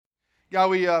God,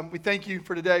 we thank you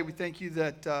for today. We thank you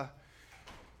that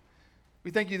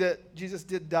Jesus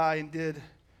did die and did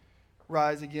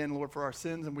rise again, Lord, for our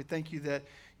sins, and we thank you that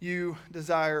you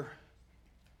desire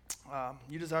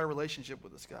a relationship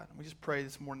with us, God. And we just pray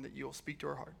this morning that you will speak to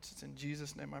our hearts. It's in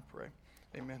Jesus' name I pray.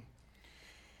 Amen.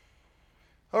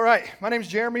 All right, my name's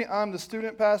Jeremy. I'm the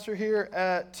student pastor here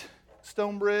at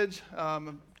Stonebridge.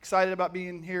 I'm excited about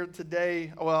being here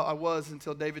today. Well, I was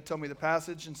until David told me the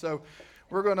passage, and so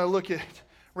we're going to look at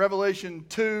Revelation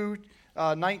 2,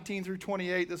 19 through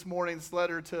 28 this morning, this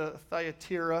letter to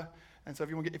Thyatira. And so if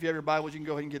you have your Bibles, you can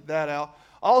go ahead and get that out.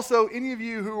 Also, any of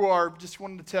you who are just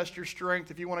wanting to test your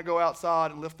strength, if you want to go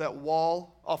outside and lift that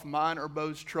wall off mine or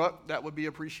Bo's truck, that would be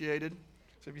appreciated.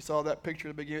 So if you saw that picture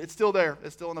at the beginning, it's still there.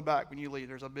 It's still in the back when you leave.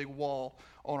 There's a big wall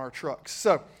on our trucks.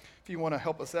 So if you want to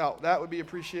help us out, that would be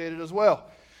appreciated as well.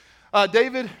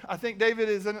 David, I think David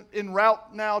is en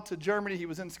route now to Germany. He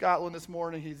was in Scotland this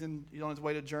morning. He's on his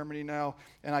way to Germany now.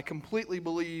 And I completely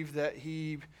believe that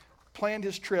he planned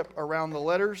his trip around the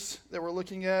letters that we're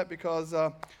looking at, because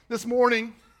this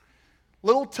morning, a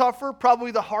little tougher,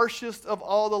 probably the harshest of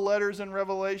all the letters in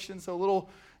Revelation. So a little,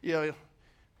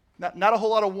 not a whole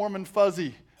lot of warm and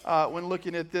fuzzy when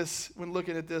looking at this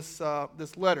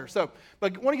letter. So,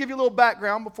 but I want to give you a little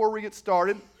background before we get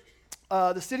started.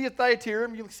 The city of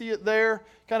Thyatira, you can see it there,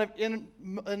 kind of in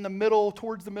the middle,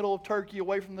 towards the middle of Turkey,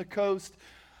 away from the coast.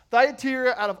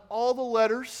 Thyatira, out of all the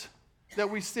letters that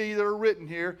we see that are written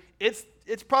here, it's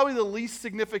probably the least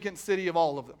significant city of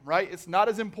all of them, right? It's not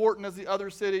as important as the other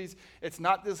cities. It's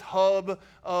not this hub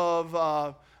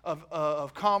of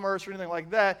commerce or anything like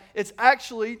that. It's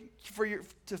actually,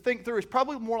 to think through, it's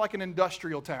probably more like an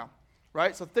industrial town.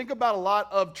 Right, so think about a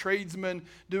lot of tradesmen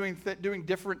doing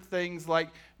different things like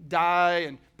dye,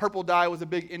 and purple dye was a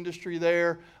big industry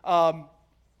there, and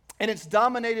it's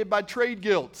dominated by trade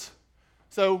guilds.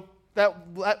 So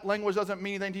that language doesn't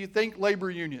mean anything to you. Think labor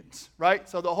unions, right?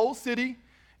 So the whole city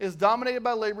is dominated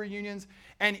by labor unions,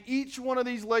 and each one of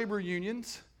these labor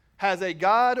unions has a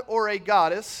god or a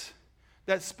goddess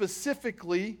that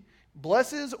specifically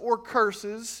blesses or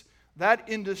curses that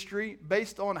industry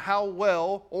based on how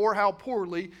well or how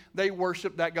poorly they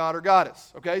worship that god or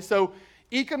goddess. Okay, so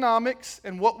economics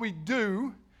and what we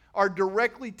do are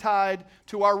directly tied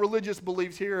to our religious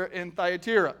beliefs here in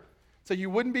Thyatira. So you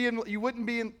wouldn't be able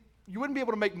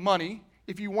to make money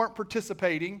if you weren't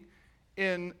participating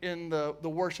in the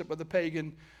worship of the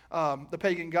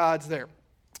pagan gods there.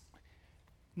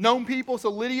 Known people, so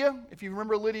Lydia, if you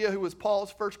remember Lydia, who was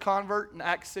Paul's first convert in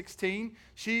Acts 16,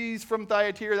 she's from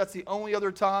Thyatira. That's the only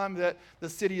other time that the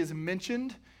city is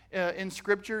mentioned in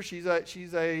Scripture. She's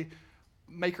a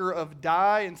maker of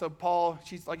dye, and so Paul,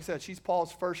 like I said, she's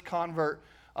Paul's first convert.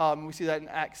 We see that in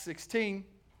Acts 16.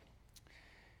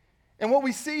 And what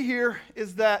we see here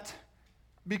is that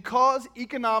because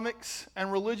economics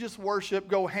and religious worship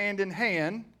go hand in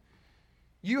hand,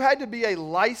 you had to be a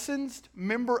licensed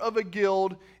member of a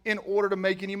guild in order to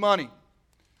make any money.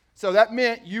 So that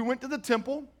meant you went to the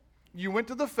temple, you went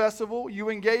to the festival, you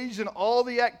engaged in all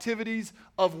the activities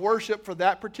of worship for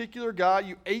that particular god,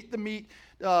 you ate the meat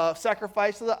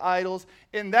sacrificed to the idols,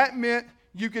 and that meant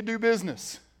you could do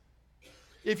business.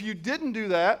 If you didn't do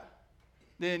that,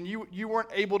 then you weren't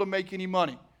able to make any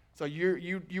money. So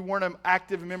you weren't an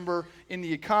active member in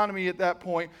the economy at that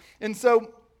point. And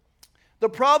so the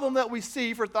problem that we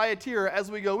see for Thyatira as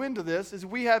we go into this is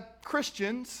we have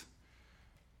Christians,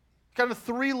 kind of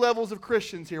three levels of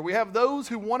Christians here. We have those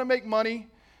who want to make money,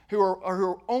 who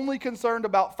are only concerned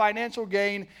about financial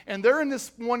gain, and they're in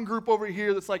this one group over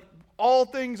here that's like all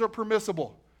things are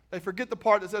permissible. They forget the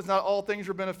part that says not all things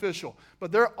are beneficial.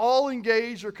 But they're all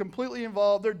engaged, they're completely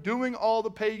involved, they're doing all the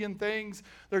pagan things,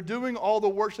 they're doing all the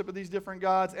worship of these different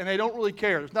gods, and they don't really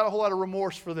care. There's not a whole lot of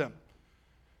remorse for them.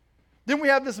 Then we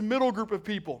have this middle group of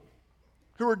people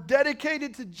who are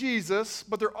dedicated to Jesus,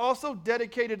 but they're also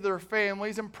dedicated to their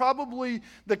families, and probably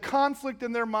the conflict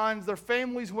in their minds, their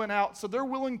families went out, so they're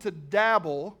willing to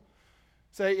dabble,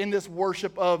 say, in this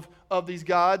worship of these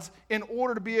gods in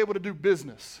order to be able to do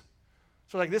business.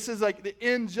 So like this is like the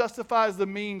end justifies the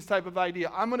means type of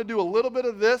idea. I'm going to do a little bit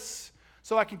of this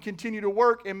so I can continue to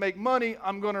work and make money.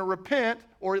 I'm going to repent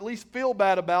or at least feel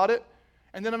bad about it,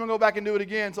 and then I'm going to go back and do it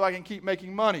again so I can keep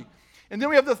making money. And then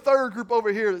we have the third group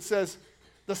over here that says,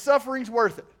 the suffering's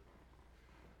worth it,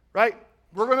 right?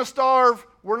 We're going to starve.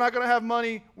 We're not going to have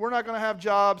money. We're not going to have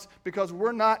jobs because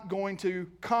we're not going to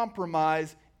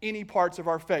compromise any parts of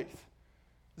our faith.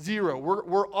 Zero.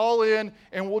 We're all in,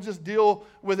 and we'll just deal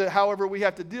with it however we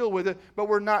have to deal with it, but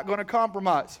we're not going to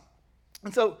compromise.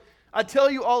 And so I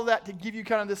tell you all of that to give you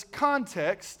kind of this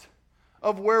context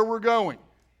of where we're going.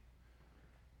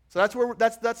 So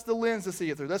that's the lens to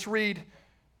see it through. Let's read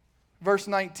verse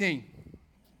 19.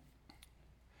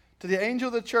 To the angel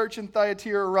of the church in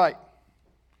Thyatira write,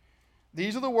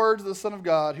 these are the words of the Son of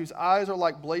God, whose eyes are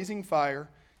like blazing fire,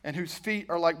 and whose feet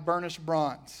are like burnished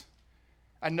bronze.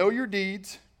 I know your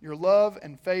deeds, your love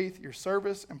and faith, your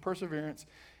service and perseverance,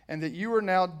 and that you are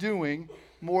now doing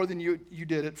more than you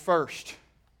did at first.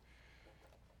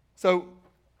 So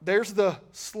there's the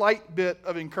slight bit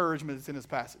of encouragement that's in this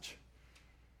passage,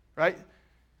 right?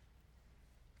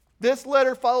 This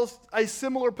letter follows a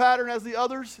similar pattern as the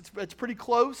others. It's pretty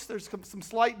close. There's some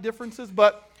slight differences,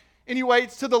 but anyway,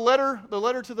 it's to the letter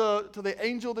to the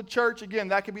angel of the church. Again,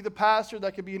 that could be the pastor,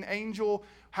 that could be an angel.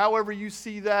 However you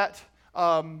see that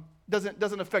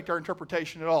doesn't affect our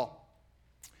interpretation at all.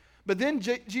 But then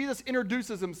Jesus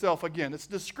introduces himself again. It's a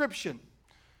description.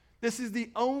 This is the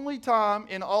only time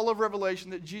in all of Revelation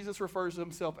that Jesus refers to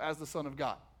himself as the Son of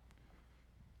God.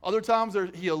 Other times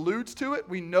he alludes to it.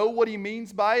 We know what he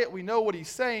means by it. We know what he's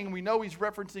saying. We know he's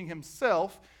referencing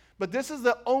himself. But this is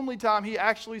the only time he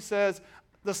actually says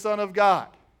the Son of God.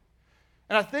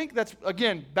 And I think that's,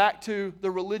 again, back to the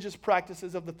religious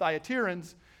practices of the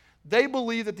Thyatians. They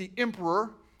believe that the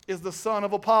emperor is the son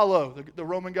of Apollo, the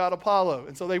Roman god Apollo.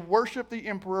 And so they worship the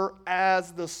emperor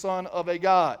as the son of a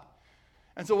god.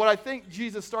 And so what I think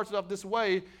Jesus starts it off this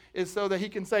way is so that he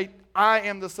can say, I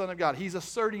am the Son of God. He's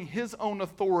asserting his own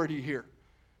authority here.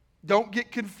 Don't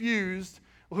get confused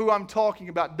who I'm talking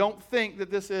about. Don't think that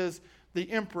this is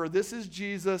the emperor. This is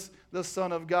Jesus, the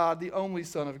Son of God, the only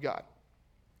Son of God.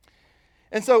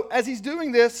 And so as he's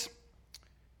doing this,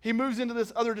 he moves into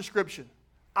this other description.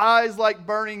 Eyes like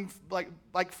burning,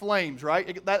 like flames,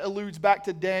 right? That alludes back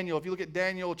to Daniel. If you look at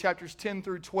Daniel chapters 10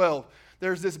 through 12,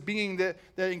 there's this being that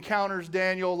encounters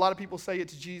Daniel. A lot of people say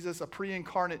it's Jesus, a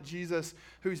pre-incarnate Jesus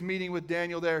who's meeting with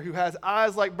Daniel there, who has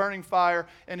eyes like burning fire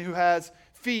and who has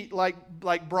feet like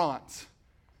bronze.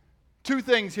 Two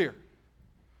things here.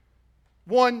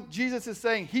 One, Jesus is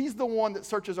saying he's the one that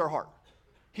searches our heart.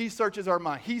 He searches our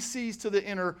mind. He sees to the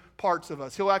inner parts of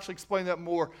us. He'll actually explain that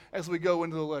more as we go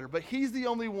into the letter. But he's the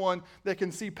only one that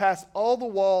can see past all the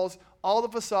walls, all the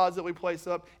facades that we place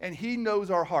up, and he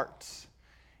knows our hearts.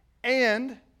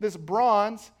 And this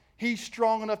bronze, he's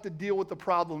strong enough to deal with the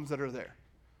problems that are there.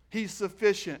 He's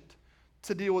sufficient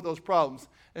to deal with those problems.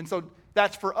 And so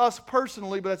that's for us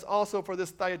personally, but it's also for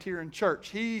this Thyatiran church.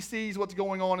 He sees what's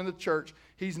going on in the church.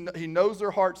 He knows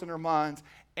their hearts and their minds,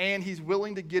 and he's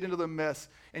willing to get into the mess,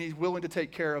 and he's willing to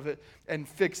take care of it and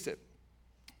fix it.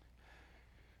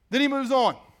 Then he moves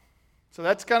on. So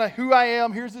that's kind of who I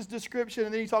am. Here's his description,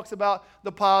 and then he talks about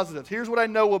the positives. Here's what I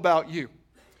know about you.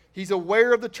 He's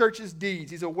aware of the church's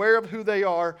deeds. He's aware of who they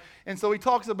are, and so he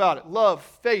talks about it. Love,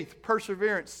 faith,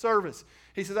 perseverance, service.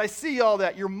 He says, I see all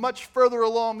that. You're much further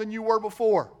along than you were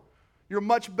before. You're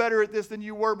much better at this than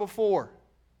you were before.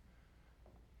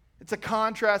 It's a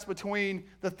contrast between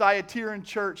the Thyatiran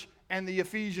church and the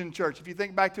Ephesian church. If you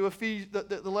think back to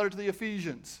the letter to the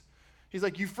Ephesians, he's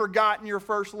like, you've forgotten your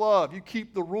first love. You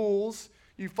keep the rules,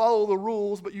 you follow the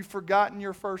rules, but you've forgotten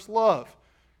your first love.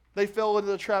 They fell into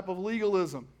the trap of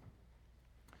legalism.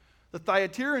 The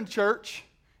Thyatiran church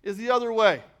is the other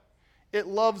way. It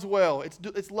loves well.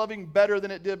 It's loving better than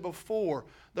it did before.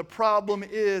 The problem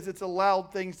is it's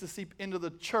allowed things to seep into the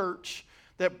church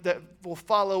that will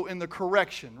follow in the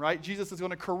correction, right? Jesus is going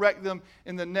to correct them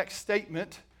in the next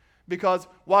statement, because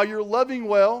while you're loving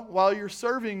well, while you're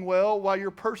serving well, while you're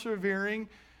persevering,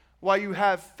 while you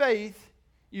have faith,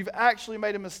 you've actually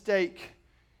made a mistake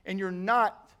and you're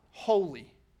not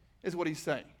holy, is what he's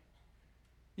saying.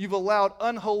 You've allowed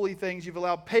unholy things, you've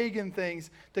allowed pagan things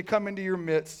to come into your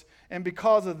midst, and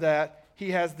because of that,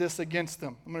 he has this against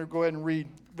them. I'm going to go ahead and read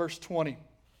verse 20.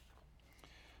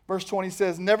 Verse 20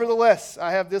 says, nevertheless,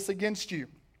 I have this against you.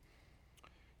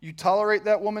 You tolerate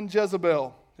that woman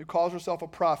Jezebel, who calls herself a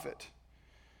prophet.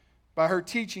 By her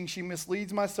teaching, she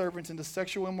misleads my servants into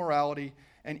sexual immorality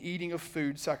and eating of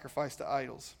food sacrificed to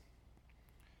idols.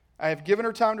 I have given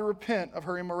her time to repent of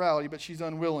her immorality, but she's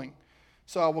unwilling.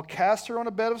 So I will cast her on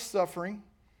a bed of suffering.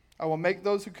 I will make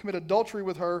those who commit adultery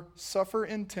with her suffer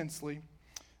intensely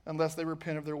unless they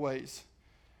repent of their ways.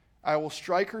 I will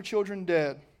strike her children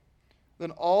dead. Then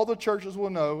all the churches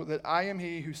will know that I am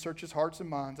he who searches hearts and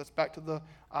minds. That's back to the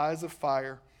eyes of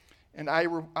fire. And I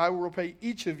will repay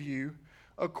each of you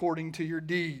according to your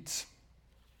deeds.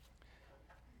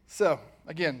 So,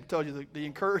 again, I told you the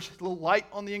a little light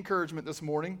on the encouragement this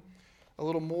morning, a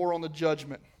little more on the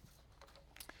judgment.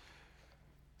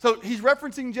 So he's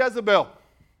referencing Jezebel.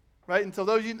 Right? And so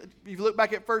those if you look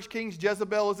back at 1 Kings,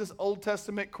 Jezebel is this Old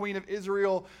Testament queen of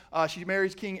Israel. She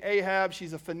marries King Ahab.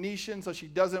 She's a Phoenician, so she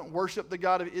doesn't worship the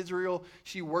God of Israel.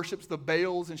 She worships the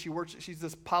Baals, and she's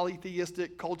this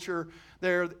polytheistic culture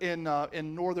there in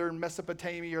northern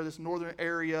Mesopotamia, or this northern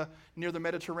area near the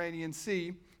Mediterranean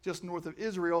Sea, just north of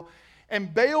Israel.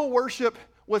 And Baal worship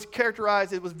was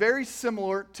characterized, it was very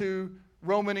similar to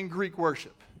Roman and Greek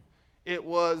worship. It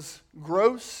was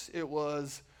gross, it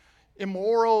was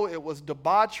immoral, it was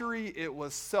debauchery, it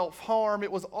was self-harm,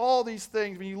 it was all these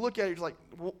things. When you look at it, you're like,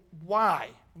 why?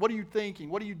 What are you thinking?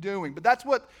 What are you doing? But that's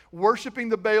what worshiping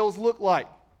the Baals looked like.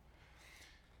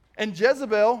 And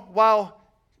Jezebel, while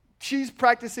she's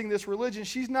practicing this religion,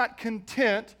 she's not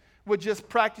content with just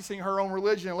practicing her own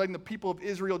religion and letting the people of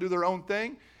Israel do their own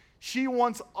thing. She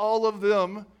wants all of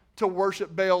them to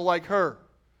worship Baal like her.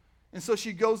 And so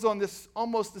she goes on this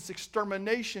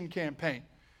extermination campaign.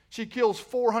 She kills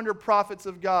 400 prophets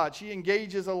of God. She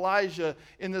engages Elijah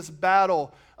in this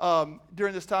battle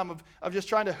during this time of just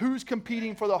trying to, who's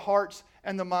competing for the hearts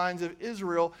and the minds of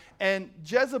Israel. And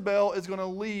Jezebel is going to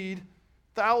lead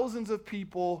thousands of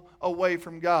people away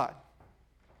from God.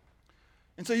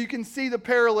 And so you can see the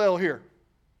parallel here.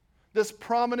 This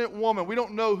prominent woman, we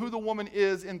don't know who the woman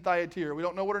is in Thyatira. We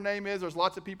don't know what her name is. There's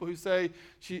lots of people who say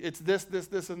it's this,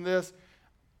 and this.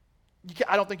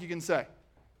 I don't think you can say.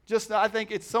 I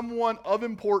think it's someone of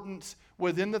importance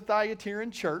within the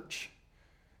Thyatiran church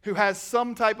who has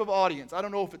some type of audience. I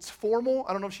don't know if it's formal.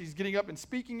 I don't know if she's getting up and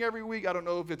speaking every week. I don't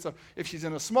know if she's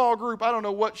in a small group. I don't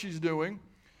know what she's doing.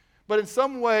 But in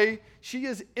some way, she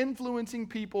is influencing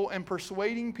people and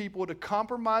persuading people to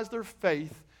compromise their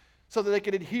faith so that they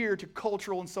could adhere to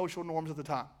cultural and social norms of the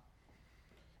time.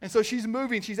 And so she's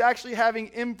moving. She's actually having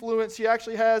influence. She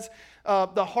actually has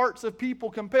the hearts of people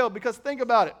compelled. Because think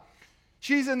about it.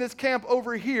 She's in this camp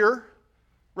over here,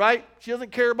 right? She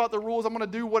doesn't care about the rules. I'm going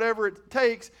to do whatever it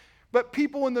takes. But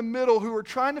people in the middle who are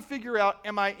trying to figure out,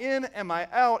 am I in, am I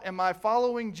out, am I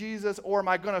following Jesus, or am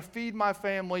I going to feed my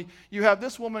family? You have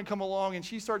this woman come along and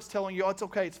she starts telling you, oh, it's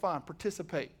okay, it's fine,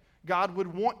 participate. God would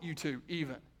want you to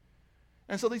even.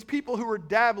 And so these people who are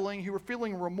dabbling, who are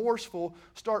feeling remorseful,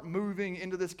 start moving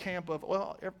into this camp of,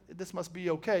 well, this must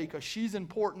be okay because she's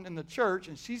important in the church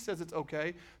and she says it's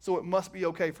okay, so it must be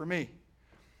okay for me.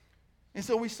 And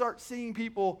so we start seeing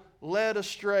people led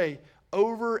astray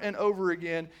over and over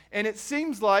again. And it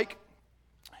seems like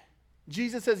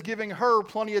Jesus is giving her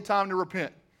plenty of time to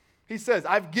repent. He says,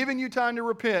 I've given you time to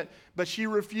repent, but she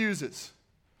refuses.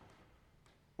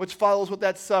 Which follows with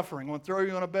that suffering. I'm going to throw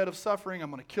you on a bed of suffering.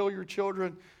 I'm going to kill your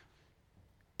children.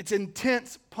 It's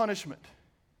intense punishment.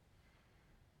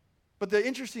 But the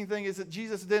interesting thing is that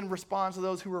Jesus then responds to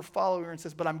those who are following her and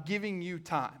says, but I'm giving you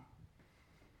time.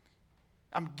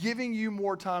 I'm giving you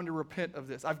more time to repent of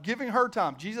this. I've given her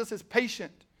time. Jesus is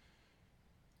patient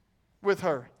with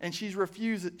her, and she's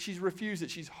refused it.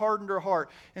 She's hardened her heart.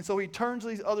 And so he turns to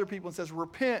these other people and says,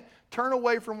 repent, turn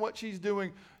away from what she's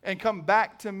doing, and come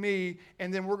back to me,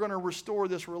 and then we're going to restore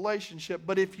this relationship.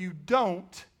 But if you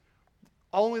don't,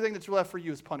 the only thing that's left for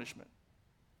you is punishment.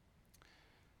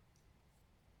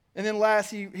 And then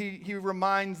last, he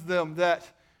reminds them that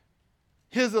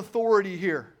his authority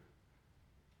here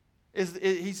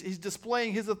he's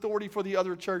displaying his authority for the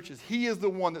other churches. He is the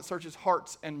one that searches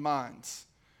hearts and minds.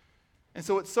 And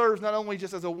so it serves not only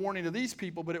just as a warning to these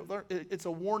people, but it's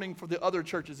a warning for the other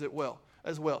churches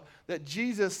as well. That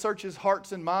Jesus searches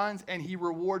hearts and minds, and he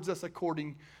rewards us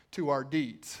according to our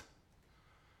deeds.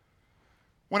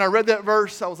 When I read that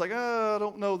verse, I was like, I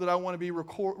don't know that I want to be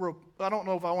I don't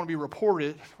know if I want to be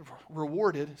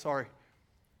rewarded,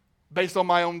 based on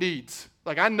my own deeds.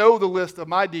 Like, I know the list of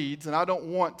my deeds, and I don't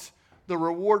want the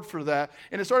reward for that.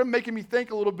 And it started making me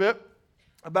think a little bit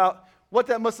about what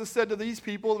that must have said to these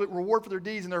people, the reward for their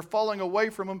deeds, and they're falling away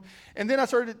from them. And then I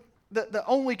started,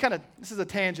 this is a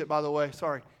tangent, by the way,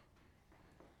 sorry.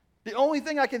 The only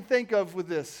thing I can think of with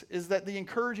this is that the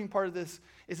encouraging part of this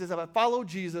is that if I follow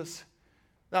Jesus,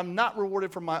 that I'm not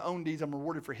rewarded for my own deeds, I'm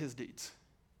rewarded for his deeds.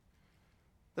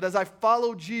 That as I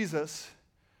follow Jesus,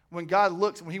 when God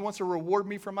looks, when he wants to reward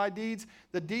me for my deeds,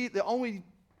 the only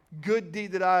good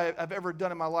deed that I've ever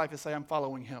done in my life is say I'm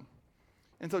following him.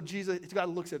 And so God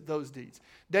looks at those deeds.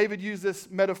 David used this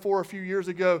metaphor a few years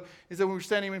ago. He said when we're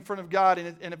standing in front of God,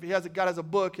 and if God has a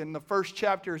book, and the first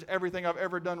chapter is everything I've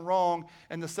ever done wrong,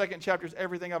 and the second chapter is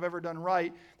everything I've ever done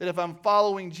right, that if I'm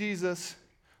following Jesus,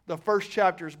 the first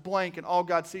chapter is blank, and all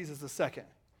God sees is the second.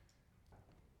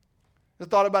 I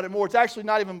thought about it more. It's actually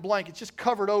not even blank. It's just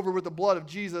covered over with the blood of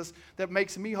Jesus that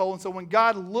makes me whole. And so when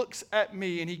God looks at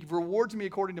me and he rewards me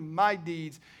according to my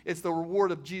deeds, it's the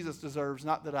reward of Jesus deserves,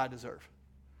 not that I deserve.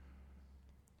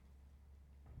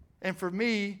 And for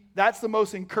me, that's the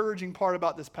most encouraging part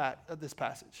about this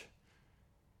passage.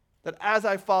 That as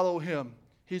I follow him,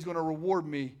 he's going to reward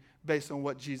me based on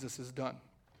what Jesus has done.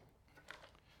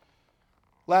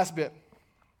 Last bit.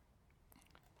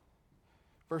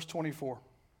 Verse 24.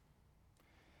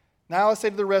 Now I say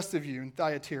to the rest of you in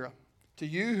Thyatira, to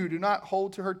you who do not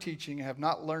hold to her teaching and have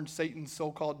not learned Satan's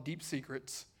so-called deep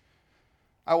secrets,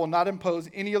 I will not impose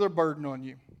any other burden on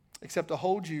you, except to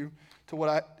hold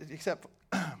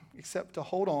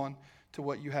on to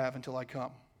what you have until I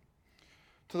come.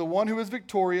 To the one who is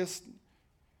victorious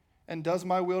and does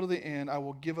my will to the end, I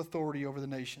will give authority over the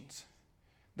nations.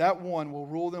 That one will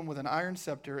rule them with an iron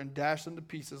scepter and dash them to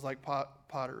pieces like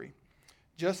pottery.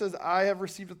 Just as I have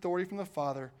received authority from the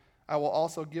Father, I will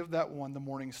also give that one the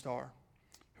morning star.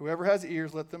 Whoever has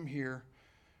ears, let them hear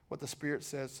what the Spirit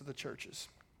says to the churches.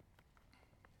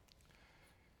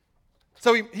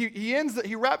 So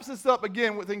he wraps this up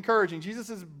again with encouraging. Jesus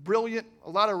is brilliant, a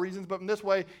lot of reasons, but in this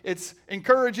way, it's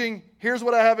encouraging. Here's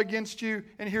what I have against you,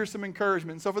 and here's some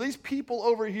encouragement. So for these people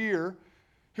over here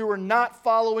who are not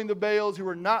following the Baals, who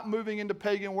are not moving into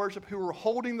pagan worship, who are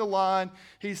holding the line,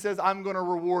 he says, I'm going to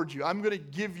reward you. I'm going to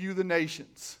give you the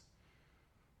nations.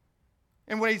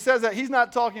 And when he says that, he's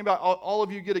not talking about all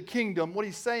of you get a kingdom. What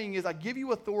he's saying is, I give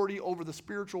you authority over the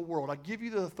spiritual world. I give you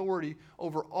the authority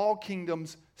over all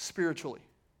kingdoms spiritually.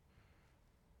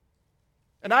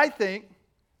 And I think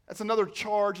that's another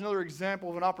charge, another example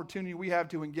of an opportunity we have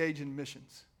to engage in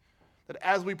missions. That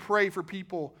as we pray for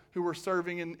people who are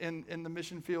serving in the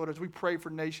mission field, as we pray for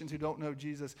nations who don't know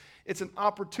Jesus, it's an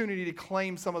opportunity to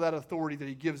claim some of that authority that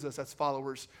he gives us as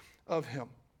followers of him.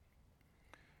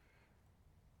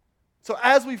 So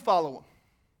as we follow him,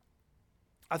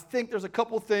 I think there's a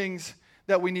couple things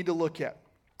that we need to look at.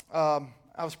 I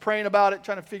was praying about it,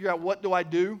 trying to figure out what do I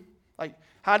do? Like,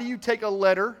 how do you take a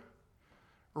letter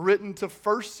written to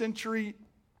first century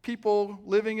people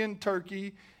living in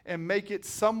Turkey and make it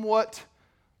somewhat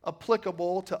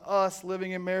applicable to us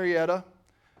living in Marietta?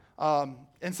 And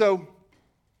so,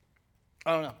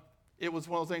 I don't know. It was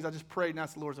one of those things I just prayed and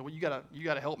asked the Lord, well, you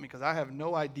gotta help me because I have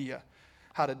no idea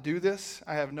how to do this.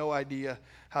 I have no idea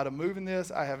how to move in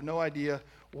this. I have no idea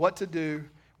what to do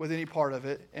with any part of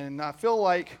it. And I feel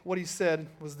like what he said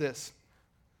was this.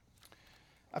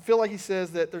 I feel like he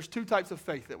says that there's two types of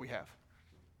faith that we have.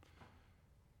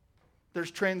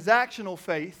 There's transactional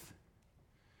faith,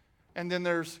 and then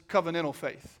there's covenantal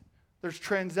faith. There's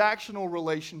transactional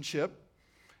relationship,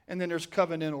 and then there's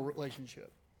covenantal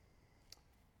relationship.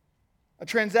 A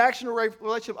transactional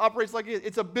relationship operates like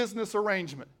it's a business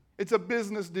arrangement. It's a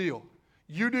business deal.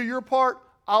 You do your part,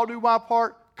 I'll do my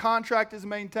part, contract is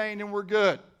maintained, and we're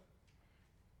good.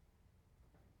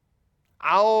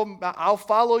 I'll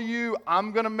follow you,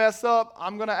 I'm going to mess up,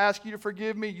 I'm going to ask you to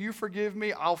forgive me, you forgive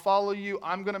me, I'll follow you,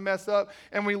 I'm going to mess up.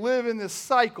 And we live in this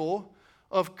cycle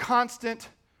of constant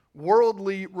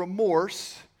worldly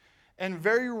remorse, and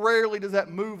very rarely does that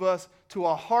move us to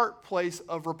a heart place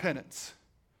of repentance.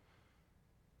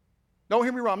 Don't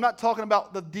hear me wrong. I'm not talking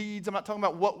about the deeds. I'm not talking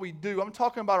about what we do. I'm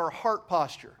talking about our heart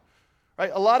posture.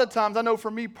 Right? A lot of times, I know for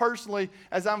me personally,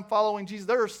 as I'm following Jesus,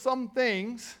 there are some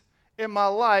things in my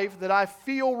life that I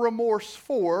feel remorse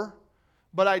for,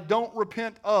 but I don't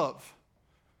repent of.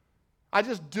 I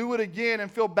just do it again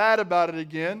and feel bad about it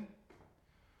again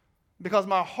because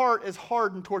my heart is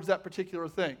hardened towards that particular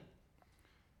thing.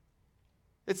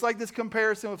 It's like this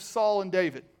comparison of Saul and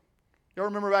David. Y'all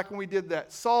remember back when we did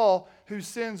that? Saul, whose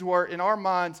sins were, in our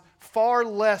minds, far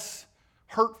less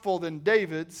hurtful than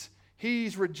David's,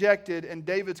 he's rejected, and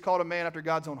David's called a man after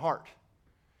God's own heart.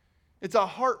 It's a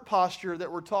heart posture that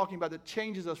we're talking about that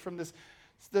changes us from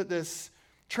this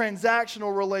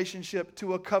transactional relationship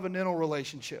to a covenantal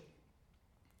relationship.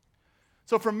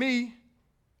 So for me,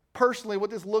 personally, what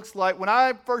this looks like, when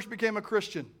I first became a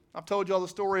Christian, I've told you all the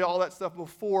story, all that stuff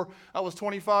before. I was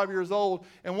 25 years old,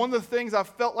 and one of the things I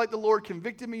felt like the Lord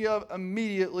convicted me of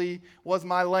immediately was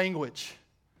my language.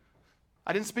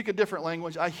 I didn't speak a different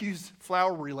language. I used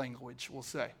flowery language, we'll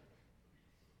say.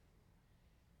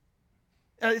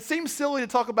 And it seems silly to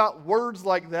talk about words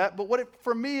like that, but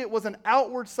for me, it was an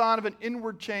outward sign of an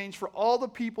inward change for all the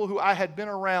people who I had been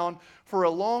around for a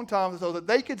long time so that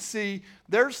they could see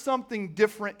there's something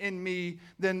different in me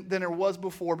than there was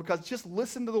before, because just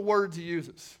listen to the words he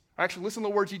uses. Actually, listen to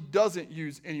the words he doesn't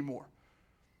use anymore.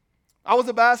 I was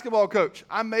a basketball coach.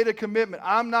 I made a commitment.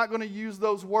 I'm not going to use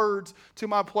those words to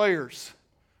my players.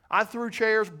 I threw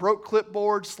chairs, broke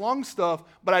clipboards, slung stuff,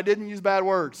 but I didn't use bad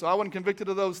words. So I wasn't convicted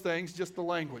of those things, just the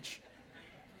language.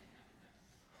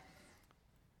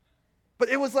 But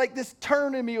it was like this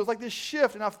turn in me. It was like this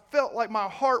shift. And I felt like my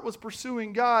heart was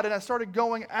pursuing God. And I started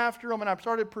going after Him. And I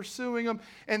started pursuing Him.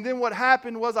 And then what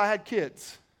happened was I had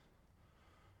kids.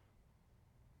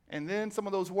 And then some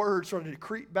of those words started to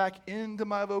creep back into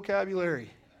my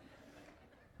vocabulary.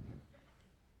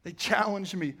 They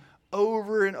challenged me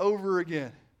over and over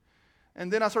again.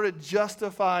 And then I started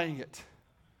justifying it.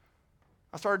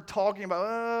 I started talking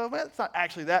about, well, it's not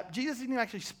actually that. Jesus didn't even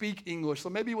actually speak English, so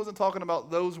maybe He wasn't talking about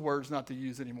those words not to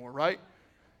use anymore, right?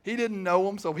 He didn't know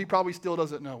them, so He probably still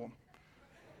doesn't know them.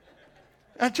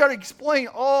 And I tried to explain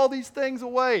all these things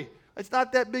away. It's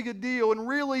not that big a deal. And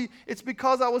really, it's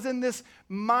because I was in this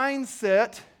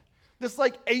mindset, this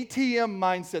like ATM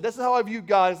mindset. This is how I view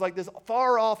God, as like this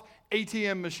far off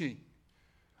ATM machine.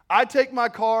 I take my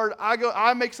card, I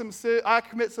commit some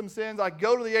sins, I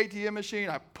go to the ATM machine,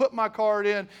 I put my card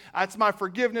in, that's my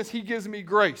forgiveness, He gives me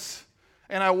grace.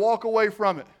 And I walk away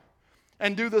from it.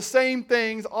 And do the same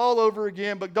things all over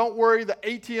again, but don't worry, the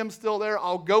ATM's still there.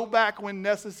 I'll go back when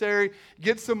necessary,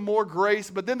 get some more grace.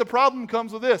 But then the problem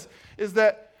comes with this, is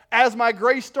that as my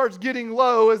grace starts getting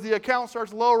low, as the account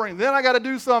starts lowering, then I got to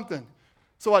do something.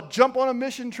 So I jump on a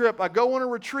mission trip, I go on a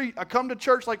retreat, I come to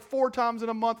church like 4 times in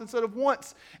a month instead of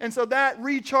once. And so that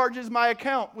recharges my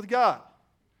account with God.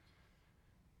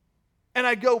 And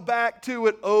I go back to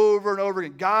it over and over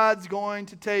again. God's going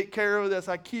to take care of this.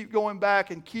 I keep going back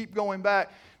and keep going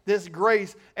back. This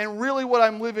grace. And really what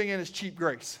I'm living in is cheap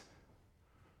grace.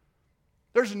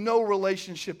 There's no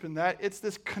relationship in that. It's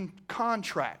this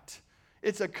contract.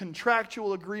 It's a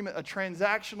contractual agreement, a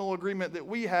transactional agreement that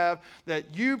we have,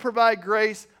 that you provide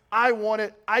grace, I want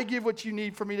it, I give what you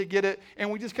need for me to get it, and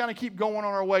we just kind of keep going on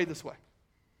our way this way.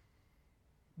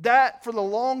 That, for the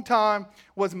long time,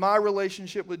 was my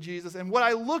relationship with Jesus. And what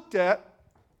I looked at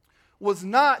was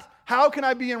not, how can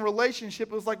I be in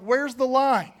relationship? It was like, where's the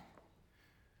line?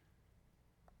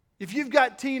 If you've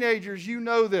got teenagers, you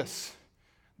know this.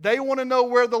 They want to know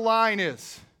where the line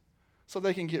is so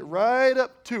they can get right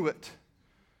up to it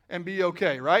and be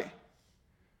okay, right?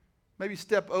 Maybe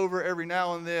step over every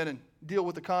now and then and deal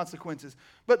with the consequences.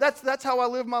 But that's how I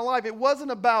live my life. It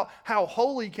wasn't about how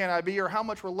holy can I be or how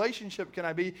much relationship can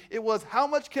I be. It was how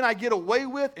much can I get away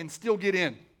with and still get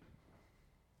in.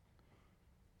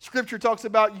 Scripture talks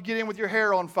about you get in with your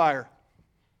hair on fire.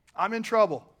 I'm in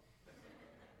trouble.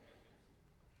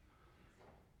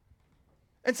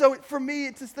 And so for me,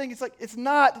 it's this thing, it's like, it's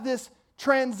not this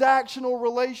transactional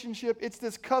relationship, it's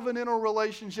this covenantal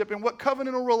relationship. And what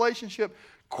covenantal relationship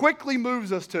quickly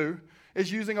moves us to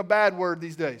is using a bad word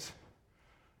these days.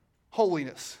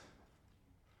 Holiness.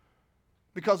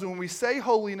 Because when we say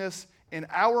holiness, in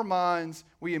our minds,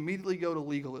 we immediately go to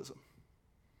legalism.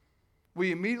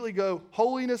 We immediately go,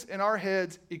 holiness in our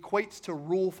heads equates to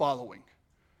rule following.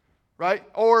 Right?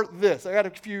 Or this. I got a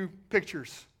few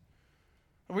pictures.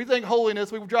 When we think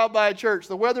holiness, we drive by a church.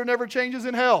 The weather never changes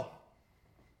in hell.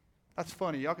 That's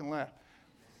funny. Y'all can laugh.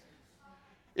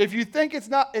 If you think it's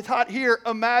hot here,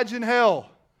 imagine hell.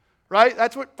 Right?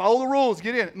 That's what, follow the rules.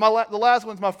 Get in. The last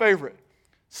one's my favorite.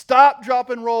 Stop, drop,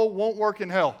 and roll won't work in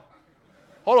hell.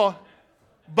 Hold on.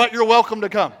 But you're welcome to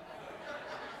come.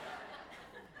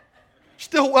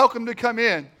 Still welcome to come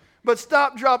in. But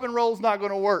stop, drop, and roll is not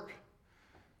going to work.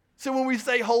 So when we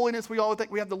say holiness, we all think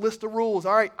we have the list of rules.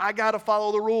 All right, I got to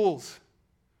follow the rules.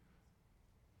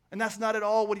 And that's not at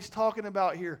all what he's talking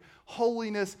about here.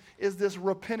 Holiness is this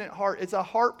repentant heart. It's a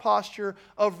heart posture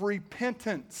of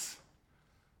repentance,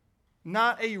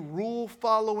 not a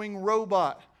rule-following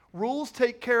robot. Rules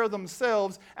take care of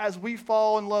themselves as we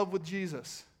fall in love with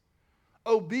Jesus.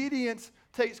 Obedience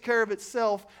takes care of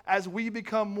itself as we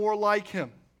become more like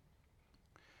Him.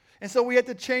 And so we have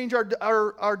to change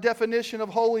our definition of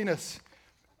holiness.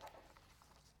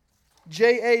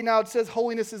 J.A. now it says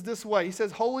holiness is this way. He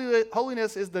says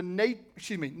holiness is the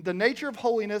nature of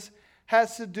holiness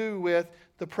has to do with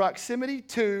the proximity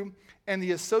to and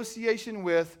the association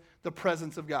with the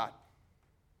presence of God.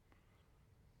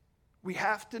 We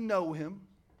have to know Him.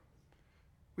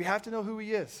 We have to know who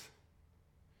He is.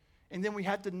 And then we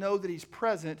have to know that He's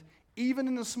present, even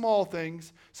in the small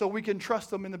things, so we can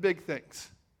trust Him in the big things.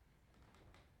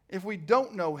 If we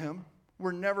don't know Him,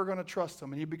 we're never going to trust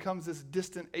Him. And He becomes this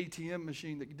distant ATM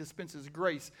machine that dispenses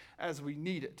grace as we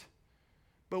need it.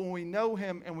 But when we know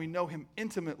Him and we know Him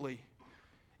intimately,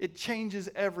 it changes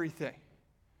everything.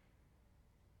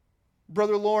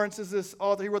 Brother Lawrence is this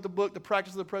author. He wrote the book, The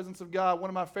Practice of the Presence of God. One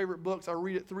of my favorite books. I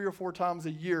read it 3 or 4 times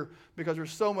a year because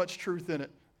there's so much truth in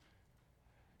it.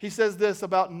 He says this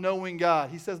about knowing God.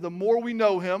 He says the more we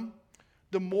know Him,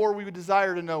 the more we would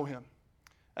desire to know Him.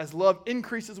 As love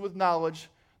increases with knowledge,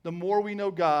 the more we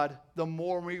know God, the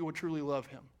more we will truly love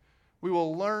Him. we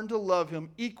will learn to love him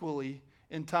equally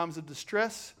in times of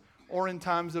distress or in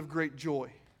times of great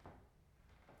joy.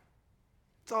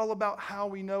 It's all about how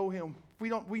we know him.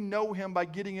 We know him by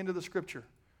getting into the Scripture.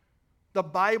 The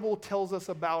Bible tells us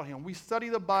about him. We study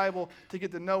the Bible to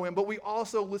get to know him, but we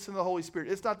also listen to the Holy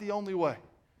Spirit. It's not the only way.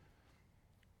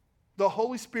 The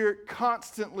Holy Spirit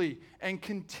constantly and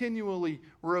continually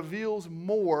reveals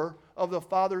more of the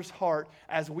Father's heart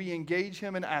as we engage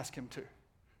him and ask him to.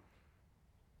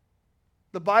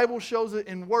 The Bible shows it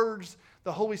in words.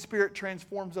 The Holy Spirit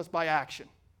transforms us by action.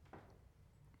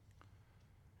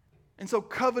 And so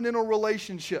covenantal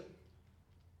relationship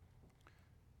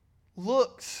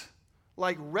looks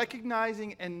like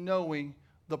recognizing and knowing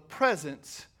the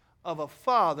presence of a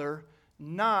Father,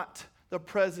 not the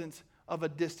presence of a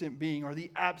distant being or the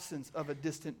absence of a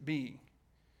distant being.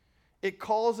 It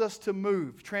calls us to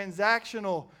move.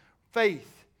 Transactional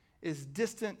faith is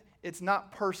distant, it's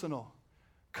not personal.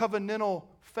 Covenantal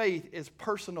faith is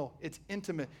personal, it's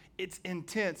intimate, it's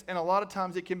intense, and a lot of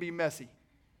times it can be messy.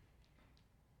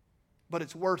 But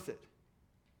it's worth it.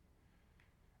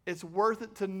 It's worth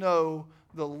it to know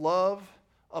the love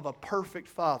of a perfect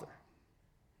Father.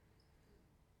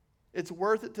 It's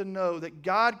worth it to know that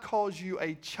God calls you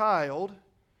a child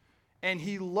and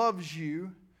he loves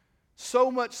you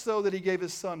so much so that he gave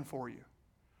his son for you.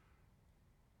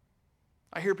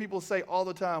 I hear people say all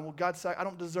the time, well, I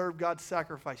don't deserve God's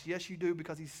sacrifice. Yes, you do,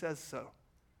 because he says so.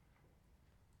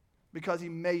 Because he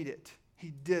made it.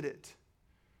 He did it.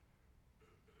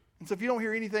 And so if you don't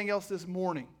hear anything else this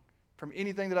morning from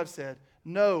anything that I've said,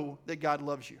 know that God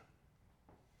loves you.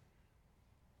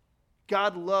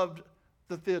 God loved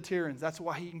the Thyatirians. That's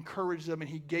why he encouraged them and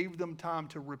he gave them time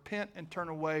to repent and turn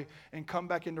away and come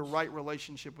back into right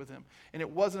relationship with him. And it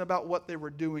wasn't about what they were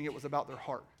doing, it was about their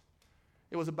heart.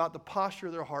 It was about the posture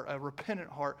of their heart, a repentant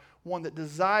heart, one that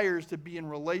desires to be in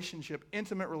relationship,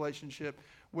 intimate relationship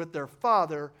with their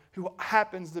Father who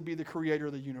happens to be the creator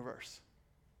of the universe.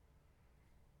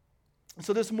 And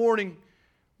so this morning,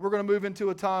 we're going to move into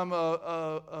a time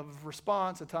of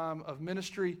response, a time of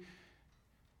ministry.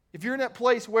 If you're in that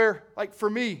place where, like for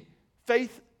me,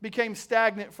 faith became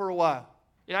stagnant for a while.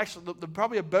 It actually,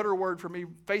 probably a better word for me,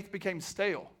 faith became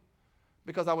stale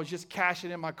because I was just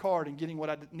cashing in my card and getting what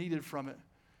I needed from it.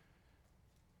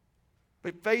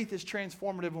 But faith is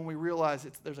transformative when we realize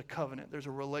there's a covenant, there's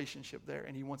a relationship there,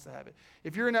 and he wants to have it.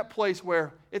 If you're in that place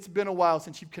where it's been a while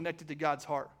since you've connected to God's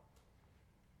heart,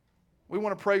 we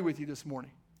want to pray with you this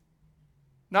morning.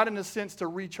 Not in the sense to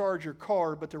recharge your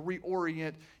car, but to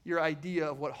reorient your idea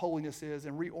of what holiness is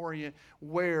and reorient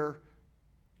where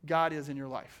God is in your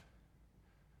life.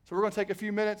 So we're going to take a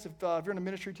few minutes. If you're in the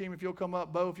ministry team, if you'll come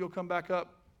up, Bo, if you'll come back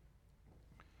up.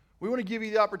 We want to give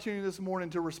you the opportunity this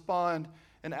morning to respond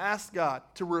and ask God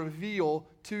to reveal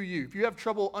to you. If you have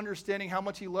trouble understanding how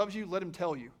much he loves you, let him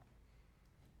tell you.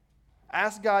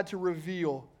 Ask God to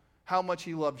reveal how much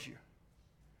he loves you.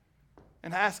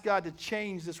 And ask God to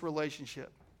change this relationship.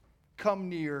 Come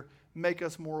near, make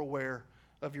us more aware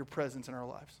of your presence in our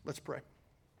lives. Let's pray.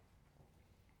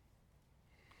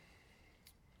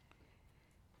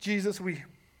 Jesus, we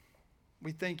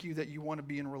thank you that you want to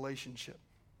be in relationship.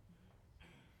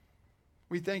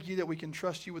 We thank you that we can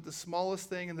trust you with the smallest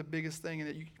thing and the biggest thing, and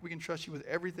that we can trust you with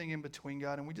everything in between,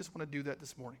 God, and we just want to do that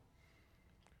this morning.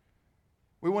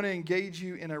 We want to engage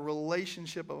you in a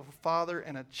relationship of a father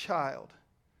and a child,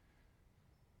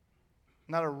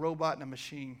 not a robot and a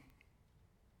machine.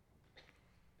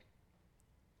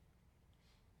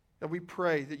 That we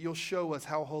pray that you'll show us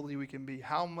how holy we can be,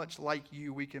 how much like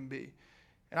you we can be.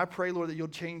 And I pray, Lord, that you'll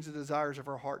change the desires of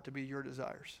our heart to be your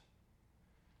desires.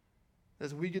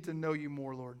 As we get to know you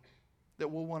more, Lord,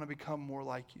 that we'll want to become more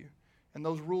like you. And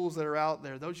those rules that are out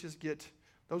there, those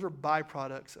are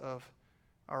byproducts of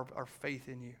our faith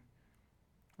in you.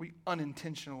 We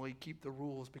unintentionally keep the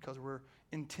rules because we're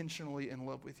intentionally in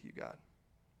love with you, God.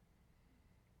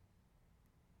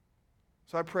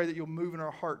 So I pray that you'll move in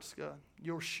our hearts, God.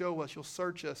 You'll show us, you'll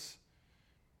search us.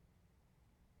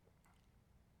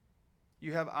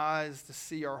 You have eyes to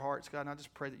see our hearts, God, and I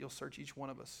just pray that you'll search each one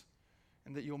of us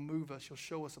and that you'll move us, you'll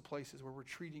show us the places where we're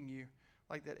treating you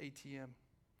like that ATM,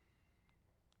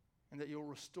 and that you'll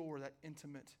restore that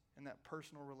intimate and that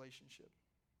personal relationship.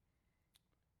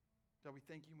 God, we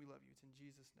thank you and we love you. It's in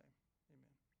Jesus' name. Amen.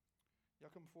 Y'all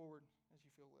come forward as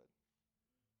you feel led.